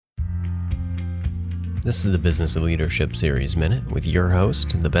This is the Business of Leadership Series Minute with your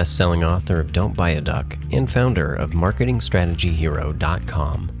host, the best-selling author of Don't Buy a Duck and founder of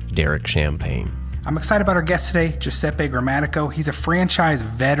MarketingStrategyHero.com, Derek Champagne. I'm excited about our guest today, Giuseppe Grammatico. He's a franchise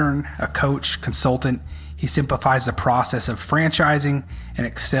veteran, a coach, consultant. He simplifies the process of franchising and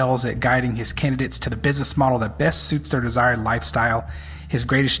excels at guiding his candidates to the business model that best suits their desired lifestyle. His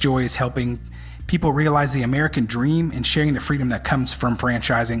greatest joy is helping people realize the American dream and sharing the freedom that comes from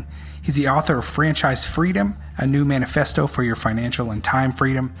franchising. He's the author of Franchise Freedom, a new manifesto for your financial and time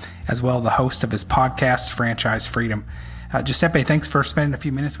freedom, as well as the host of his podcast, Franchise Freedom. Giuseppe, thanks for spending a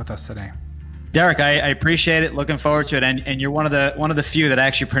few minutes with us today. Derek, I appreciate it. Looking forward to it. And you're one of the few that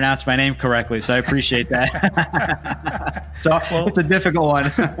actually pronounced my name correctly, so I appreciate that. It's a difficult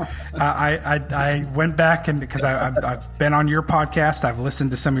one. I went back and because I've been on your podcast, I've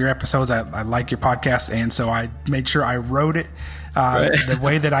listened to some of your episodes. I like your podcast, and so I made sure I wrote it the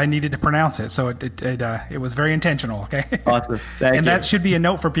way that I needed to pronounce it. So it was very intentional. Okay. Awesome. Thank you. That should be a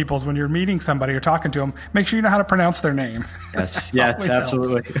note for people is when you're meeting somebody or talking to them, make sure you know how to pronounce their name. Yes. Yes,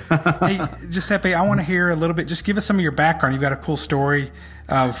 absolutely. Hey, Giuseppe, I want to hear a little bit, just give us some of your background. You've got a cool story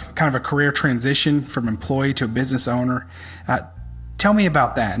of kind of a career transition from employee to a business owner. Tell me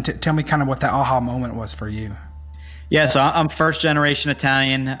about that and tell me kind of what that aha moment was for you. Yeah, so I'm first generation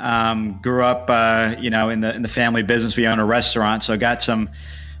Italian. Grew up, in the family business. We own a restaurant, so got some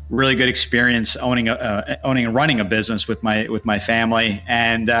really good experience owning and running a business with my family,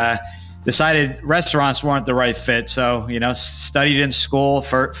 and decided restaurants weren't the right fit. So studied in school,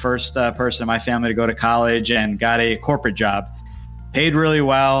 first person in my family to go to college, and got a corporate job. Paid really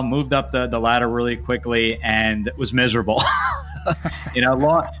well, moved up the ladder really quickly, and was miserable.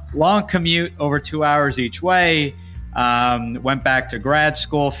 Long commute, over 2 hours each way. Went back to grad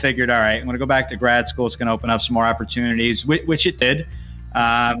school, figured, all right, I'm going to go back to grad school. It's going to open up some more opportunities, which it did.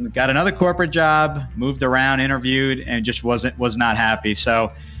 Got another corporate job, moved around, interviewed, and just was not happy.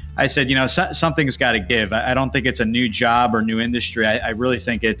 So I said, something's got to give. I don't think it's a new job or new industry. I really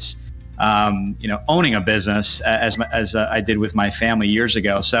think it's, owning a business as I did with my family years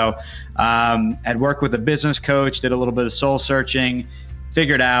ago. So had worked with a business coach, did a little bit of soul searching,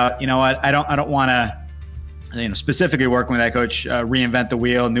 figured out, I don't want to, specifically working with that coach, reinvent the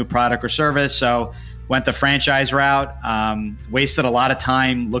wheel, new product or service. So went the franchise route, wasted a lot of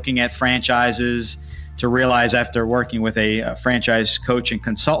time looking at franchises to realize after working with a franchise coach and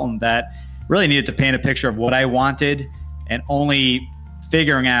consultant that really needed to paint a picture of what I wanted, and only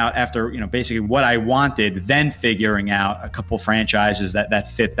figuring out after, basically what I wanted, then figuring out a couple franchises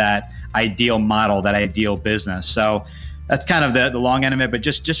that fit that ideal model, that ideal business. So that's kind of the long end of it, but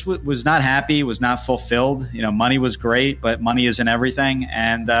just was not happy, was not fulfilled. Money was great, but money isn't everything.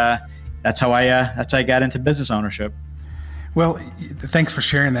 And that's how I got into business ownership. Well, thanks for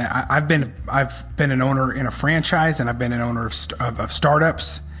sharing that. I've been an owner in a franchise, and I've been an owner of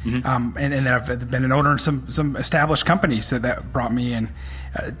startups. Mm-hmm. And I've been an owner in some established companies that brought me in.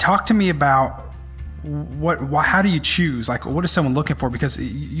 Talk to me about how do you choose? Like, what is someone looking for? Because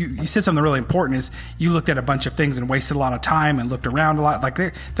you said something really important is you looked at a bunch of things and wasted a lot of time and looked around a lot. Like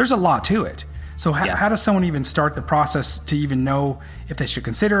there's a lot to it. So how does someone even start the process to even know if they should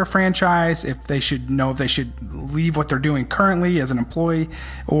consider a franchise, if they should know if they should leave what they're doing currently as an employee,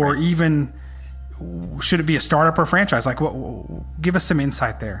 or even should it be a startup or a franchise? Like, give us some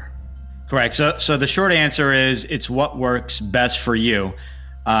insight there. Correct. So the short answer is it's what works best for you.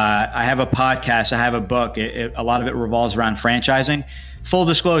 I have a podcast, I have a book. A lot of it revolves around franchising. Full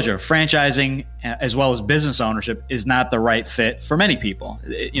disclosure, franchising as well as business ownership is not the right fit for many people.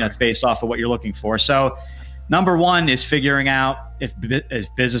 It's based off of what you're looking for. So number one is figuring out if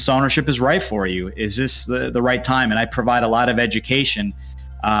business ownership is right for you. Is this the right time? And I provide a lot of education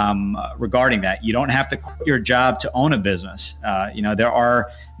regarding that. You don't have to quit your job to own a business. There are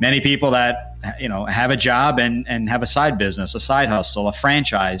many people that, have a job and have a side business, a side hustle, a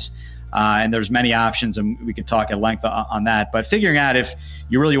franchise. And there's many options, and we could talk at length on that. But figuring out if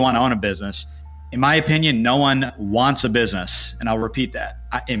you really want to own a business, in my opinion, no one wants a business. And I'll repeat that.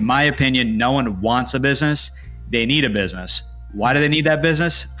 In my opinion, no one wants a business. They need a business. Why do they need that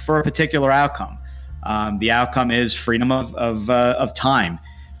business? For a particular outcome. The outcome is freedom of time,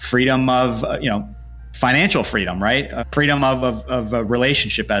 freedom of, financial freedom, right? Freedom of a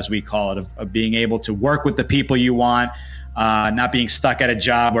relationship, as we call it, of being able to work with the people you want, not being stuck at a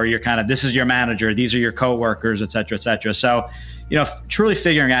job where you're kind of, this is your manager, these are your coworkers, et cetera, et cetera. So, truly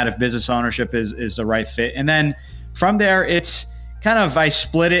figuring out if business ownership is the right fit. And then from there, it's kind of, I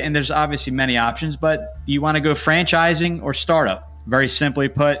split it, and there's obviously many options, but do you want to go franchising or startup? Very simply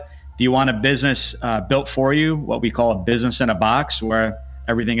put, do you want a business built for you, what we call a business in a box, where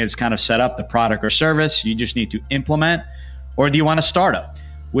everything is kind of set up, the product or service, you just need to implement? Or do you want a startup?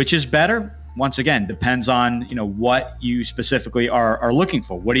 Which is better? Once again, depends on what you specifically are looking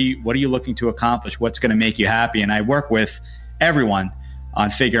for. What are you looking to accomplish? What's going to make you happy? And I work with everyone on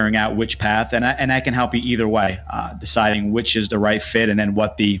figuring out which path, and I can help you either way, deciding which is the right fit, and then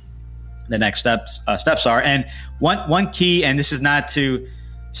what the next steps are. And one key, and this is not to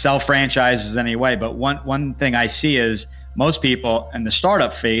sell franchises in any way, but one thing I see is most people in the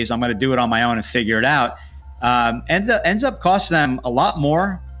startup phase, I'm going to do it on my own and figure it out, ends up costing them a lot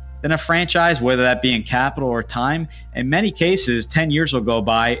more than a franchise, whether that be in capital or time. In many cases, 10 years will go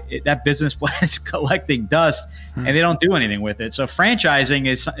by, that business plan is collecting dust and they don't do anything with it. So franchising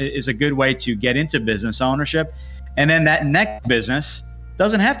is a good way to get into business ownership. And then that next business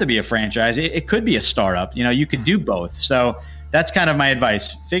doesn't have to be a franchise. It could be a startup. You could do both. So that's kind of my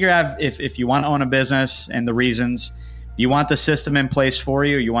advice. Figure out if you want to own a business and the reasons. You want the system in place for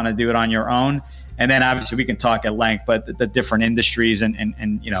you, you want to do it on your own. And then obviously we can talk at length, but the different industries and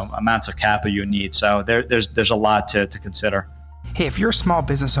amounts of capital you need. So there's a lot to consider. Hey, if you're a small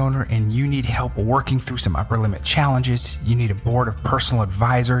business owner and you need help working through some upper limit challenges, you need a board of personal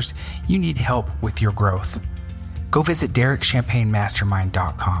advisors, you need help with your growth, go visit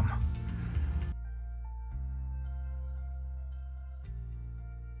DerekChampagneMastermind.com.